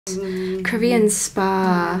Korean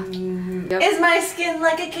spa. Yep. Is my skin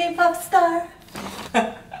like a K-pop star?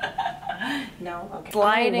 No? Okay.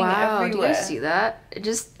 Sliding wow, everywhere. do you see that?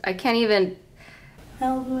 I can't even...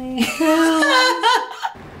 Help me.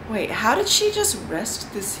 Wait, how did she just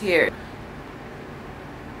rest this here?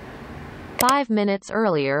 5 minutes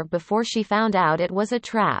earlier before she found out it was a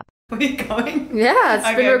trap. Are we going? Yeah,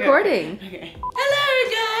 it's been recording. Okay. Hello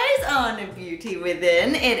guys on Beauty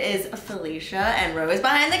Within. It is Felicia and Ro is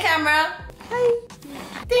behind the camera. Hi.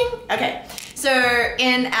 Ding. Okay. So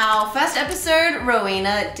in our first episode,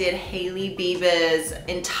 Rowena did Hailey Bieber's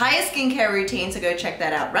entire skincare routine, so go check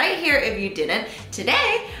that out right here if you didn't.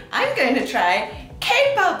 Today, I'm going to try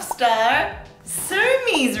K-pop star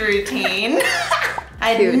Somi's routine.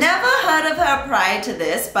 I'd never heard of her prior to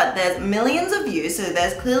this, but there's millions of views, so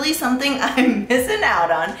there's clearly something I'm missing out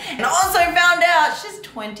on. And also found out she's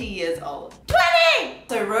 20 years old. 20!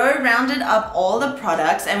 So Ro rounded up all the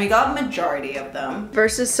products and we got majority of them.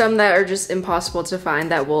 Versus some that are just impossible to find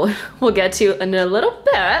that we'll get to in a little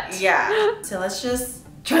bit. Yeah. So let's just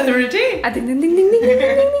try the routine. Ding ding ding ding ding ding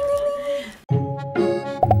ding ding.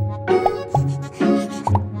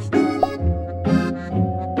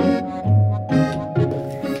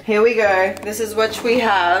 Here we go. This is what we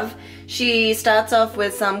have. She starts off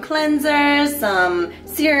with some cleansers, some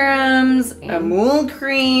serums, a mousse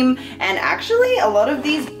cream, and actually a lot of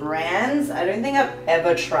these brands I don't think I've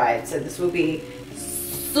ever tried, so this will be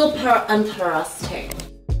super interesting.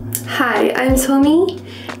 Hi, I'm Somi,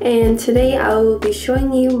 and today I will be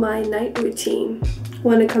showing you my night routine.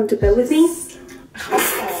 Wanna come to bed with me?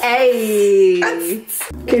 Hey!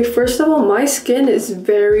 Okay, first of all, my skin is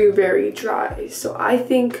very, very dry, so I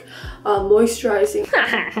think moisturizing.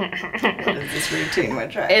 What is this routine we're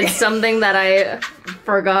trying? It's something that I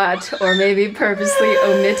forgot or maybe purposely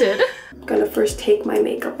omitted. I'm gonna first take my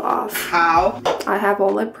makeup off. How? I have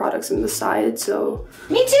all my products on the side, so...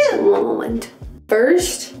 Me too! One moment.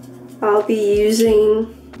 First, I'll be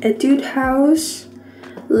using Etude House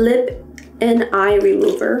Lip and Eye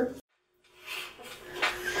Remover.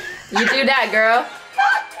 You do that, girl.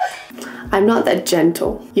 I'm not that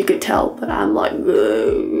gentle, you could tell, but I'm like,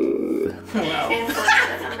 Wow.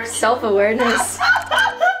 Self-awareness.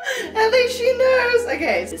 At least she knows.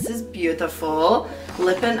 Okay, this is beautiful.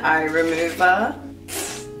 Lip and eye remover.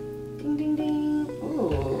 Ding, ding, ding.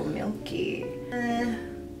 Ooh, milky.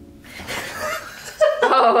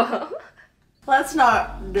 Oh. Let's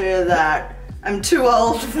not do that. I'm too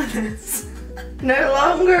old for this. No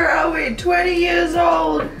longer are we 20 years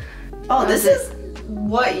old. Oh, this is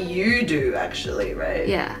what you do actually, right?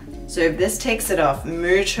 Yeah. So if this takes it off,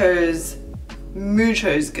 mucho's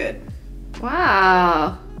good.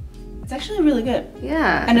 Wow. It's actually really good.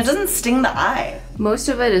 Yeah. And it doesn't sting the eye. Most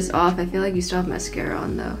of it is off. I feel like you still have mascara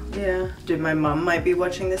on though. Yeah. Dude, my mom might be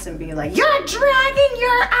watching this and be like, you're dragging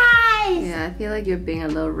your eyes! Yeah, I feel like you're being a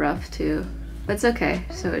little rough too. But it's okay,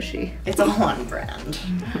 so is she. It's all on brand.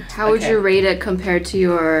 How would you rate it compared to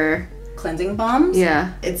your... Cleansing balms?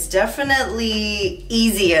 Yeah. It's definitely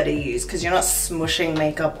easier to use because you're not smushing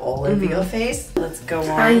makeup all over your face. Let's go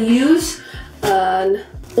on. I use an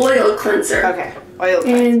oil cleanser. Okay, oil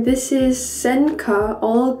cleanser. And this is Senka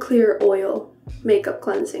All Clear Oil Makeup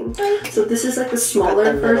Cleansing. So this is like a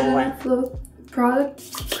smaller version of the product.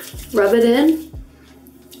 Rub it in.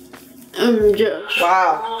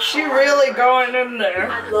 Wow, she really going in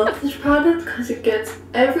there. I love this product because it gets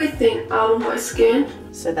everything out of my skin.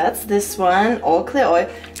 So that's this one, all clear oil.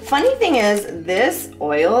 Funny thing is, this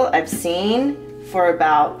oil I've seen for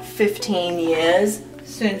about 15 years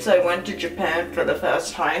since I went to Japan for the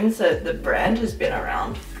first time. So the brand has been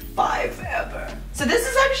around forever. So this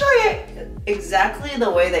is actually exactly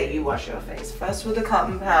the way that you wash your face. First with the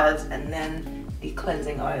cotton pads and then the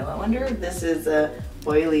cleansing oil. I wonder if this is a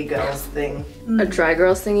oily girls thing. A dry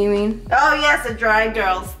girls thing, you mean? Oh yes, a dry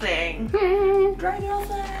girls thing. Dry girl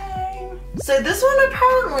thing. So this one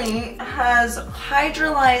apparently has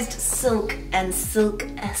hydrolyzed silk and silk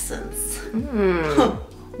essence.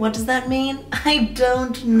 What does that mean? I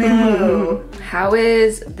don't know. How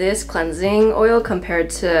is this cleansing oil compared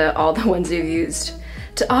to all the ones you've used?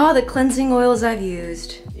 To all the cleansing oils I've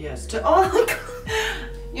used? Yes, to all the...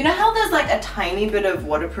 You know how there's like a tiny bit of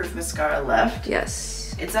waterproof mascara left?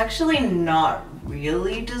 Yes. It's actually not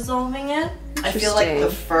really dissolving it. I feel like the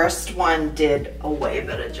first one did a way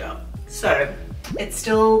better job. So it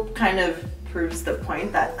still kind of proves the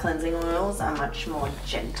point that cleansing oils are much more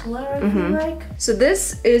gentler, if you like. So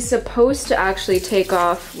this is supposed to actually take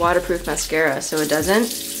off waterproof mascara, so it doesn't?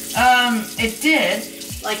 It did.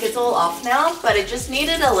 Like it's all off now, but it just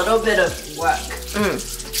needed a little bit of work.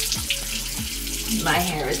 My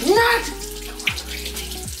hair is not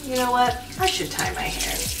cooperating. You know what? I should tie my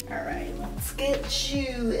hair. All right, let's get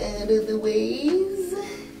you out of the ways.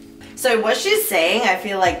 So what she's saying, I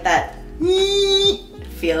feel like that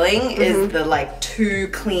feeling is the like too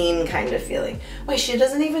clean kind of feeling. Wait, she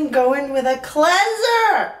doesn't even go in with a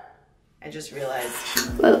cleanser. I just realized.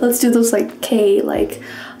 Let's do those like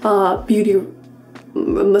beauty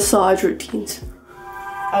massage routines.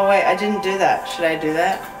 Oh wait, I didn't do that. Should I do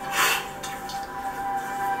that?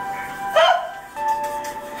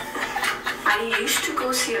 I used to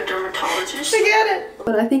go see a dermatologist. Forget it.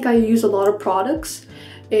 But I think I use a lot of products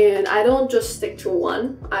and I don't just stick to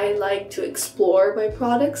one. I like to explore my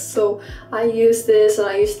products. So I use this and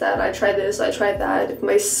I use that. I try this, I try that. If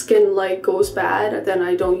my skin like goes bad, then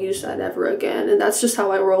I don't use that ever again. And that's just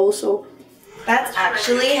how I roll, so. That's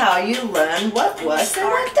actually how you learn what works and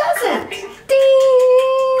what doesn't.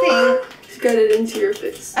 Ding! Just get it into your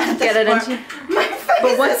face. Get it into my face.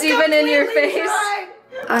 But what's even in your completely face? dry.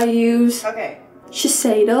 I use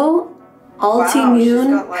Shiseido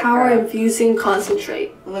Ultimune like Power a Infusing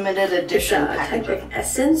Concentrate. Limited edition Type packaging. of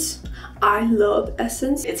essence. I love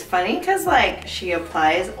essence. It's funny because like she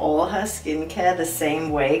applies all her skincare the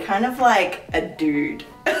same way, kind of like a dude.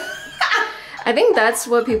 I think that's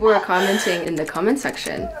what people are commenting in the comment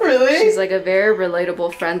section. Really? She's like a very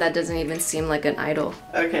relatable friend that doesn't even seem like an idol.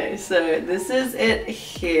 Okay, so this is it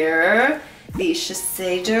here. The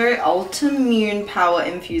Shiseido Ultimune Power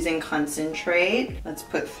Infusing Concentrate. Let's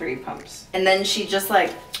put 3 pumps. And then she just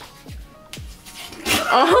like...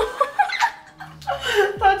 Oh.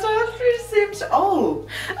 That's how she seems. Oh.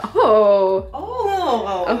 Oh.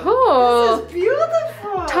 Oh. Oh. This is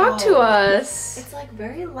beautiful. Talk to us. It's like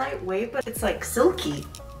very lightweight, but it's like silky.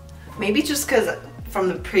 Maybe just because from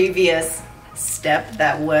the previous step,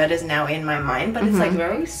 that word is now in my mind, but it's like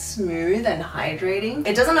very smooth and hydrating.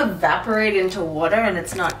 It doesn't evaporate into water and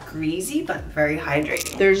it's not greasy, but very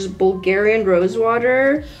hydrating. There's Bulgarian rose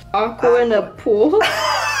water, aqua in a pool,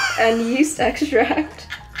 and yeast extract.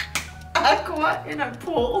 Aqua in a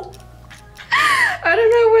pool. I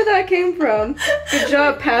don't know where that came from. Good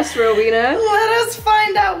job, past Rowena. Let us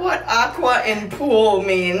find out what aqua in pool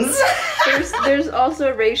means. There's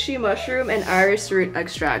also reishi mushroom and iris root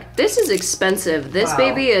extract. This is expensive. This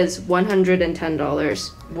baby is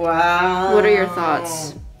 $110. Wow. What are your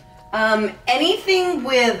thoughts? Anything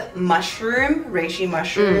with mushroom, reishi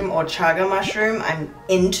mushroom or chaga mushroom, I'm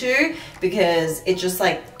into because it just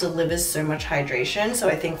like delivers so much hydration. So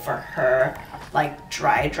I think for her, like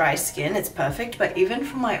dry skin, it's perfect. But even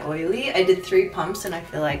for my oily, I did 3 pumps and I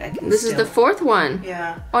feel like I can This is the 4th one.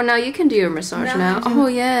 Yeah. Oh, now you can do your massage now. Oh,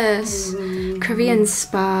 yes. Korean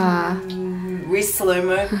spa. We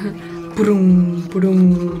slow-mo.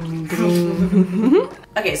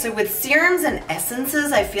 Okay, so with serums and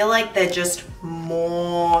essences, I feel like they're just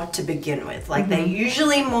more to begin with. Like they're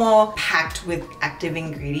usually more packed with active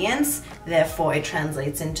ingredients. Therefore, it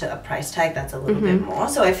translates into a price tag that's a little bit more.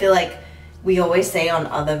 So I feel like we always say on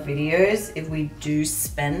other videos, if we do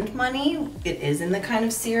spend money, it is in the kind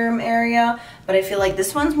of serum area. But I feel like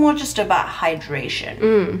this one's more just about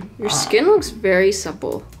hydration. Your skin looks very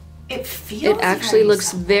supple. It feels It actually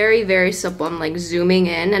looks very, very supple. I'm like zooming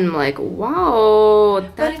in and I'm like, wow,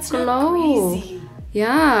 that but it's glow. not greasy.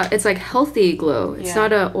 Yeah, it's like healthy glow. It's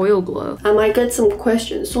not a oil glow. I might get some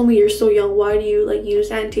questions. Somi, you're so young. Why do you like use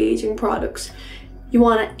anti-aging products? You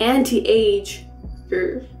want to anti-age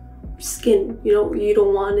your skin. You know, you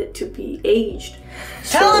don't want it to be aged.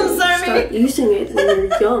 Tell him, Somi! Start using it when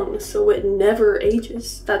you're young so it never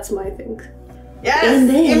ages. That's my thing. Yes, and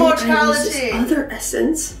then immortality. I use this other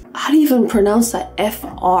essence. How do you even pronounce that?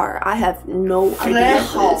 FR. I have no idea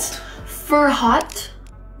what it is. Furhot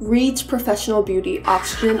Reed's Professional Beauty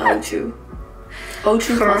Oxygen O2.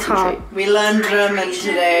 O2 concentrate. We learned German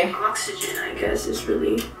today. Oxygen, I guess, is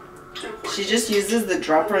really... She just uses the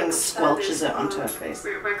dropper and squelches it onto her face.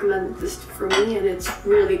 I recommended this for me and it's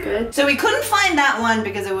really good. So we couldn't find that one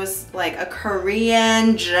because it was like a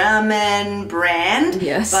Korean, German brand.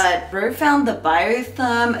 Yes. But Ro found the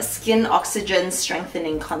Biotherm Skin Oxygen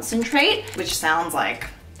Strengthening Concentrate, which sounds like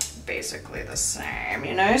basically the same,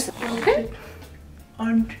 you know? So Okay.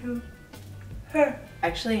 Onto her. I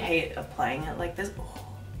actually hate applying it like this.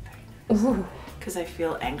 Oh, very nice. Because I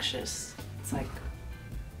feel anxious. It's like,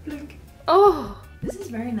 blink. Oh, This is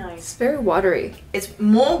very nice. it's very watery. It's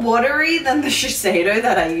more watery than the Shiseido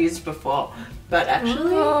that I used before. But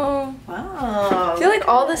actually, Oh. wow. I feel like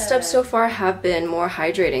all the steps so far have been more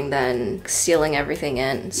hydrating than sealing everything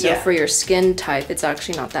in. So Yeah. for your skin type, it's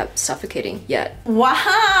actually not that suffocating yet.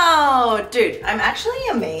 Wow, dude, I'm actually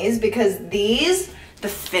amazed because these, the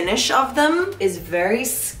finish of them is very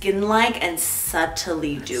skin-like and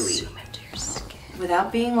subtly dewy. Zoom into your skin.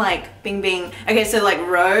 without being like bing bing. Okay, so like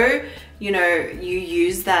Ro, you know, you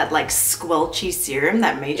use that like squelchy serum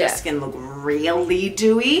that made your skin look really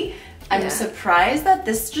dewy. I'm surprised that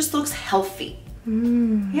this just looks healthy.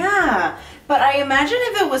 Yeah, but I imagine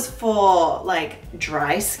if it was for like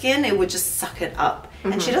dry skin, it would just suck it up.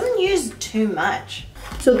 And she doesn't use too much.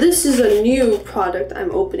 So this is a new product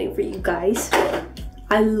I'm opening for you guys.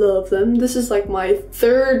 I love them. This is like my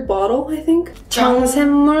 3rd bottle, I think.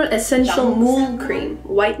 정샘물 Essential Mole Cream,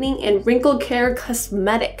 Whitening and Wrinkle Care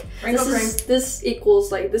Cosmetic. This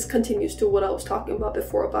equals like, this continues to what I was talking about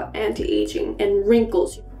before about anti-aging and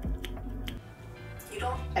wrinkles.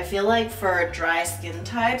 I feel like for dry skin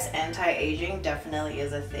types, anti-aging definitely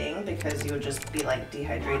is a thing because you'll just be like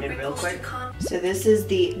dehydrated real quick. So this is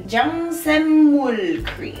the 정샘물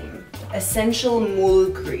Cream, Essential Mole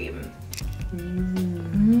Cream.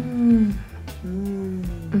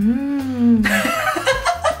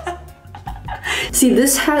 See,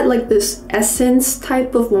 this had like this essence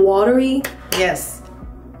type of watery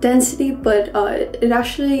density, but it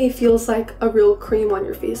actually feels like a real cream on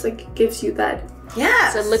your face. Like it gives you that. Yeah,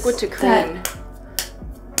 it's a liquid to cream.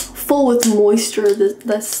 Full with moisture,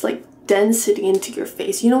 that's like density into your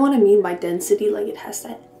face. You know what I mean by density? Like it has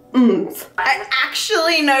that oomph. I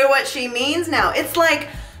actually know what she means now. It's like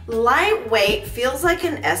lightweight, feels like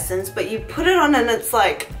an essence, but you put it on and it's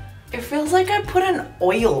like, it feels like I put an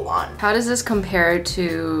oil on. How does this compare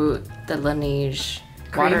to the Laneige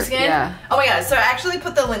cream skin? Yeah. Oh my god, so I actually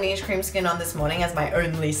put the Laneige cream skin on this morning as my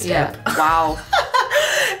only step. Yeah. Wow.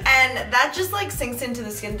 And that just like sinks into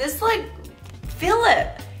the skin. This like, feel it.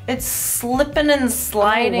 It's slipping and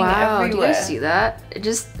sliding everywhere. Do you guys see that? It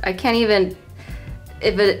just, I can't even,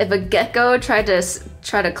 if a gecko tried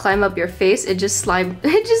to climb up your face, it just slide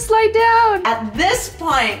down. At this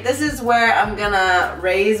point, this is where I'm gonna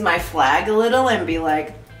raise my flag a little and be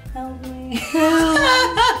like, help me.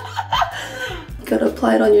 You gotta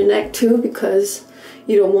apply it on your neck too because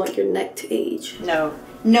you don't want your neck to age.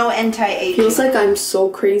 No anti-aging. Feels like I'm so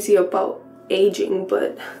crazy about aging,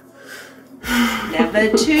 but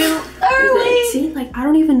never too early. See, like I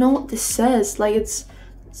don't even know what this says. Like it's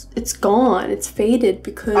gone. It's faded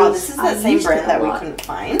because this is the same brand that we couldn't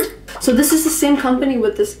find. So this is the same company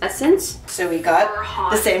with this essence. So we got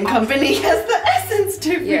the same company as the essence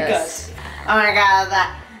too. Yes. Oh my god,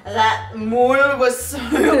 that mole was so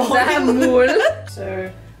that mole.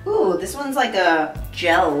 So, ooh, this one's like a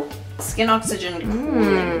gel. Skin oxygen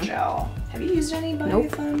cooling gel. Have you used any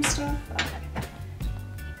Biotherm stuff? Okay.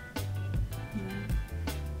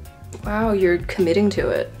 Wow, you're committing to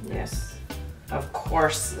it. Yes, of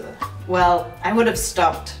course. Well, I would have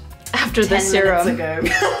stopped after the serum. 10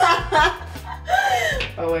 minutes ago.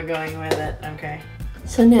 Oh, we're going with it. Okay.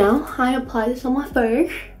 So now I apply this on my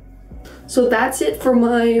face. So that's it for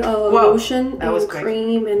my lotion and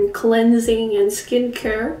cream and cleansing and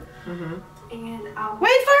skincare. And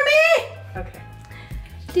wait for me! Okay.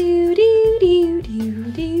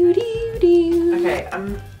 Okay,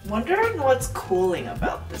 I'm wondering what's cooling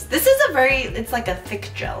about this. This is it's like a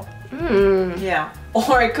thick gel. Yeah.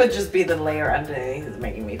 Or it could just be the layer underneath is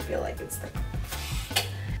making me feel like it's thick.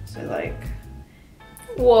 So like,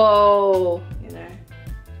 whoa. You know,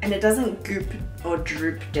 and it doesn't goop or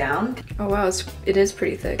droop down. Oh wow, it is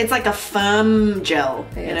pretty thick. It's like a firm gel,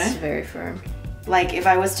 yeah, you know? It's very firm. Like if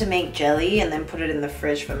I was to make jelly and then put it in the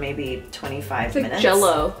fridge for maybe 25 minutes. Like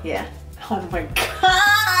Jell-O. Yeah. Oh my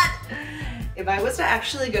god! If I was to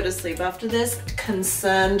actually go to sleep after this,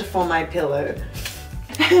 concerned for my pillow.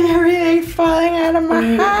 Everything's falling out of my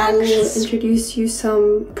hands. I will introduce you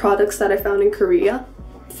some products that I found in Korea.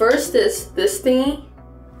 First is this thingy.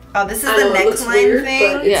 Oh, this is the neckline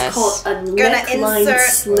thing? But it's called a neckline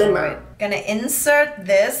slimmer. Gonna insert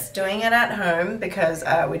this, doing it at home because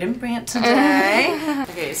we didn't bring it today.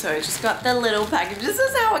 Okay, so I just got the little package. This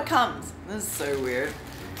is how it comes. This is so weird.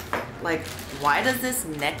 Like, why does this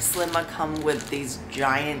neck slimmer come with these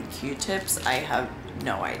giant Q-tips? I have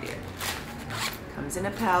no idea. Comes in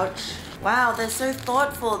a pouch. Wow, they're so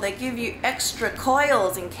thoughtful. They give you extra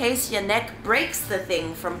coils in case your neck breaks the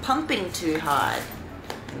thing from pumping too hard.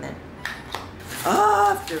 And then,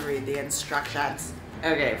 I have to read the instructions.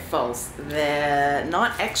 Okay, false. They're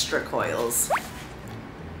not extra coils.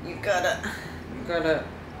 You have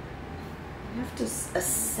to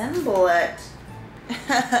assemble it.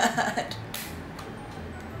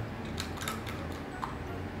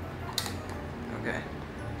 Okay.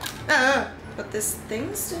 But this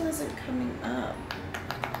thing still isn't coming up.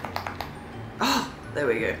 Oh, there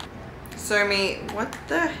we go. Somi, what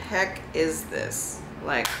the heck is this?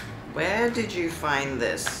 Like, where did you find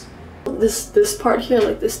this? This part here,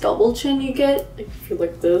 like this double chin you get, like if you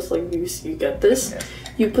like this, like you get this. Yeah.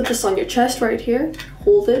 You put this on your chest right here,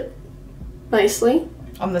 hold it nicely.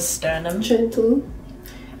 On the sternum. Gently.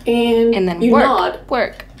 And then you nod.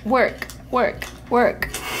 Work.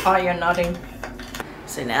 Oh, you're nodding.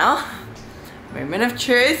 So now, moment of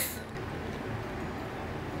truth.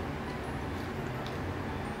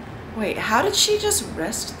 Wait, how did she just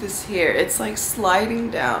rest this here? It's like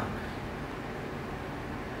sliding down.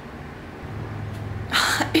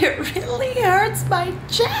 It really hurts my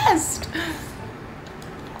chest.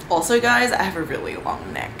 Also guys, I have a really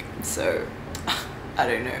long neck, so I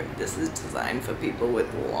don't know if this is designed for people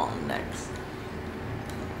with long necks.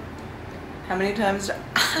 How many times do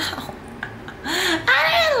ow. I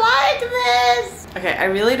didn't like this! Okay, I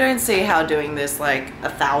really don't see how doing this like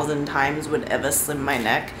 1,000 times would ever slim my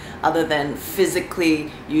neck, other than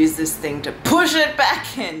physically use this thing to push it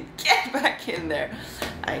back in, get back in there.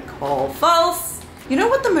 I call false. You know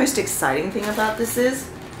what the most exciting thing about this is?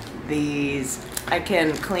 These. I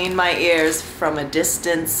can clean my ears from a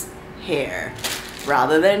distance here,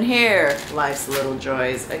 rather than here. Life's little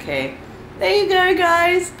joys, okay? There you go,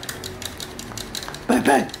 guys.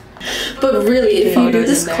 Bye-bye. But really, if you do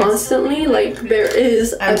this constantly, like, there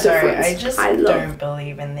is a difference. I just don't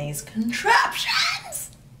believe in these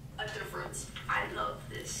contraptions. A difference. I love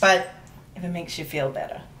this. But if it makes you feel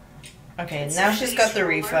better. Okay, now she's got the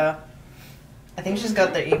reefer. I think she's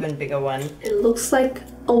got the even bigger one. It looks like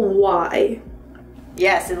a Y.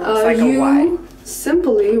 Yes, it looks like a Y. You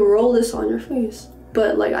simply roll this on your face.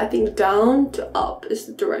 But like, I think down to up is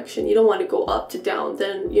the direction. You don't want to go up to down,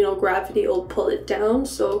 then, you know, gravity will pull it down.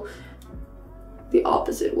 So the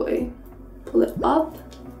opposite way. Pull it up.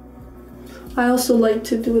 I also like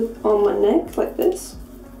to do it on my neck like this.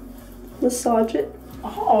 Massage it.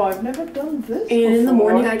 Oh, I've never done this And in the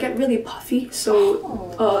morning I get really puffy,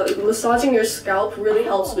 so massaging your scalp really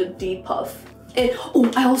helps with depuff. And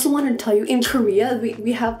oh, I also wanted to tell you, in Korea,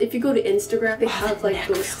 we have, if you go to Instagram, they have like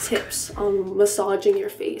those tips on massaging your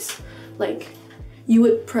face. Like, you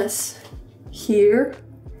would press here,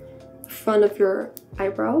 front of your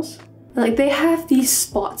eyebrows. Like, they have these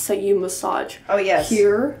spots that you massage. Oh yes.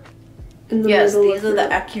 Here, in the yes, middle these are the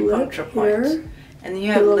acupuncture points. Here. And then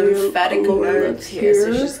you have lymphatic nerves here,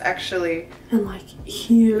 so she's actually... And like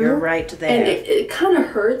here. You're right there. And it kind of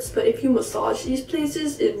hurts, but if you massage these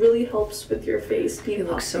places, it really helps with your face. You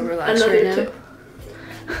look so relaxed right now. Tip.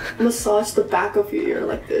 Massage the back of your ear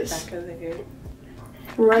like this. Back of the ear.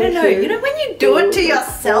 Right I don't know, here. you know when you do it to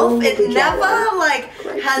yourself, it never like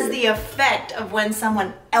has the effect of when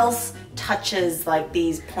someone else touches like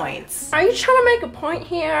these points. Are you trying to make a point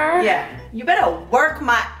here? Yeah, you better work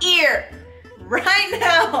my ear right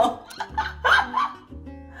now.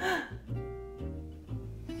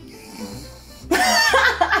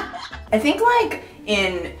 I think like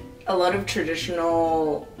in a lot of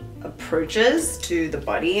traditional approaches to the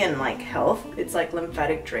body and like health, it's like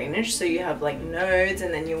lymphatic drainage. So you have like nodes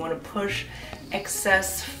and then you want to push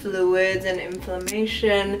excess fluids and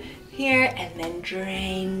inflammation here and then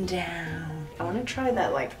drain down. I want to try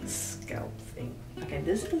that like scalp thing. Okay,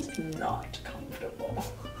 this is not comfortable.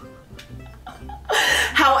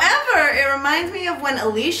 However, it reminds me of when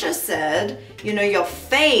Alicia said, you know, your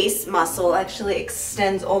face muscle actually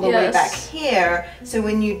extends all the way back here. So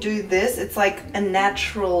when you do this, it's like a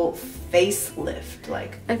natural facelift.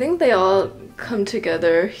 Like, I think they all come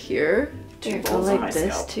together here. Two Go balls on like my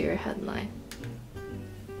this scalp. to your headline.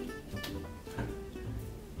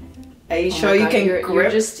 Are you sure you can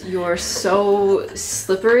grip? You're so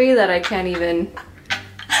slippery that I can't even.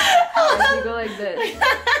 You go like this.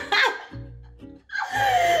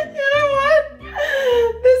 You know what?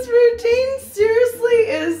 This routine seriously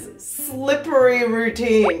is slippery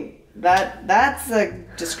routine. That's a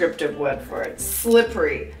descriptive word for it.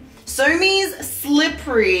 Slippery. Somi's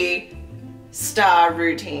slippery star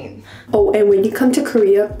routine. Oh, and when you come to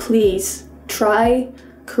Korea, please try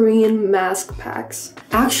Korean mask packs.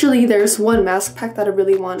 Actually, there's one mask pack that I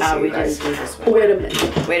really want to show you guys. Do this one. Oh, wait a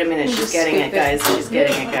minute. Wait a minute, she's getting it, guys. She's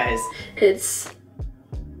getting it, guys. It's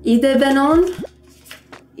Idebenon.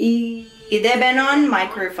 Idebenon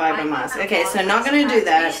microfiber mask. Okay, so not gonna do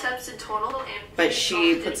that, but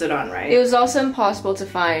she puts it on, right? It was also impossible to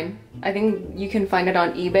find. I think you can find it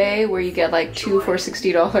on eBay where you get like 2 for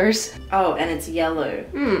 $60. Oh, and it's yellow.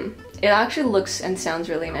 It actually looks and sounds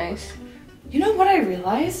really nice. You know what I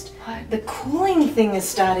realized? What? The cooling thing is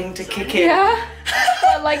starting to kick in. Yeah?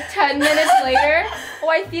 But like 10 minutes later, oh,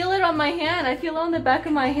 I feel it on my hand. I feel it on the back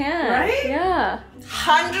of my hand. Right? Yeah.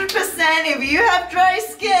 100% if you have dry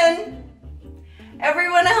skin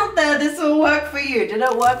Everyone out there, this will work for you. Did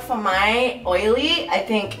it work for my oily? I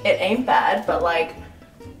think it ain't bad, but like,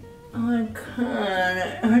 oh my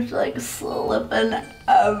god, it's like slipping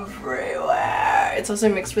everywhere. It's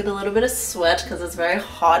also mixed with a little bit of sweat because it's very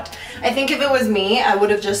hot. I think if it was me, I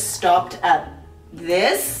would have just stopped at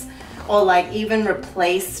this, or like even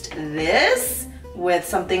replaced this with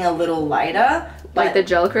something a little lighter. Like the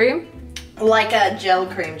gel cream? Like a gel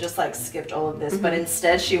cream, just like skipped all of this, but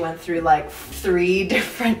instead she went through like 3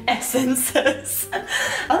 different essences.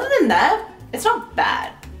 Other than that, it's not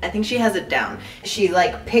bad. I think she has it down. She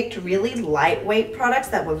like picked really lightweight products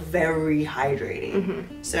that were very hydrating.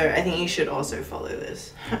 So I think you should also follow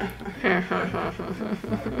this.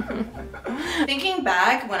 Thinking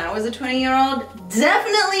back, when I was a 20-year-old,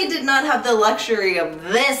 definitely did not have the luxury of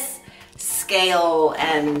this scale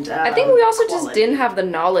and I think we also just didn't have the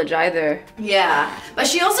knowledge either. Yeah, but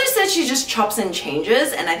she also said she just chops and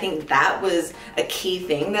changes, and I think that was a key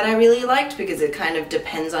thing that I really liked because it kind of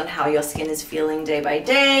depends on how your skin is feeling day by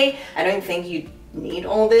day. I don't think you need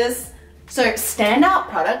all this. So standout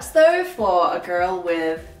products though for a girl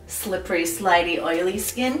with slippery, slidey, oily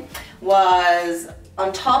skin was,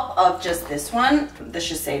 on top of just this one, the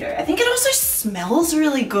Shiseido. I think it also smells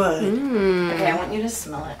really good. Okay, I want you to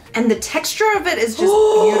smell it. And the texture of it is just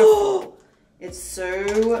beautiful. It's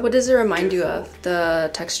so What does it remind you of, the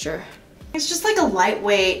texture? It's just like a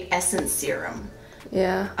lightweight essence serum.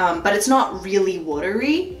 Yeah. But it's not really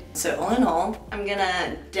watery. So all in all, I'm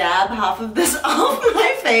gonna dab half of this off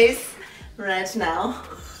my face right now.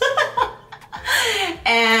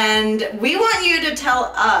 And we want you to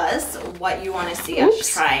tell us what you want to see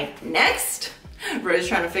us try next. Rose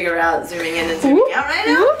trying to figure out zooming in and zooming out right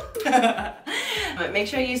now. But make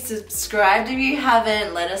sure you subscribe if you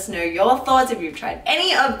haven't. Let us know your thoughts if you've tried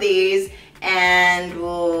any of these. And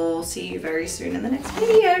we'll see you very soon in the next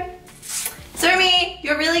video. Somi,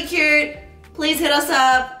 you're really cute. Please hit us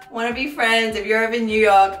up. Want to be friends if you're ever in New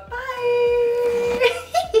York. Bye.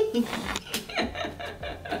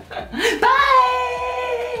 Bye!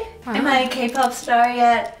 Am I a K-pop star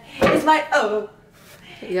yet? Is my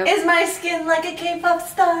Is my skin like a K-pop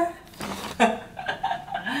star?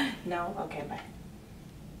 No? Okay, bye.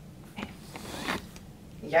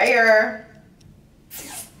 Yeah.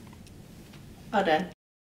 All done.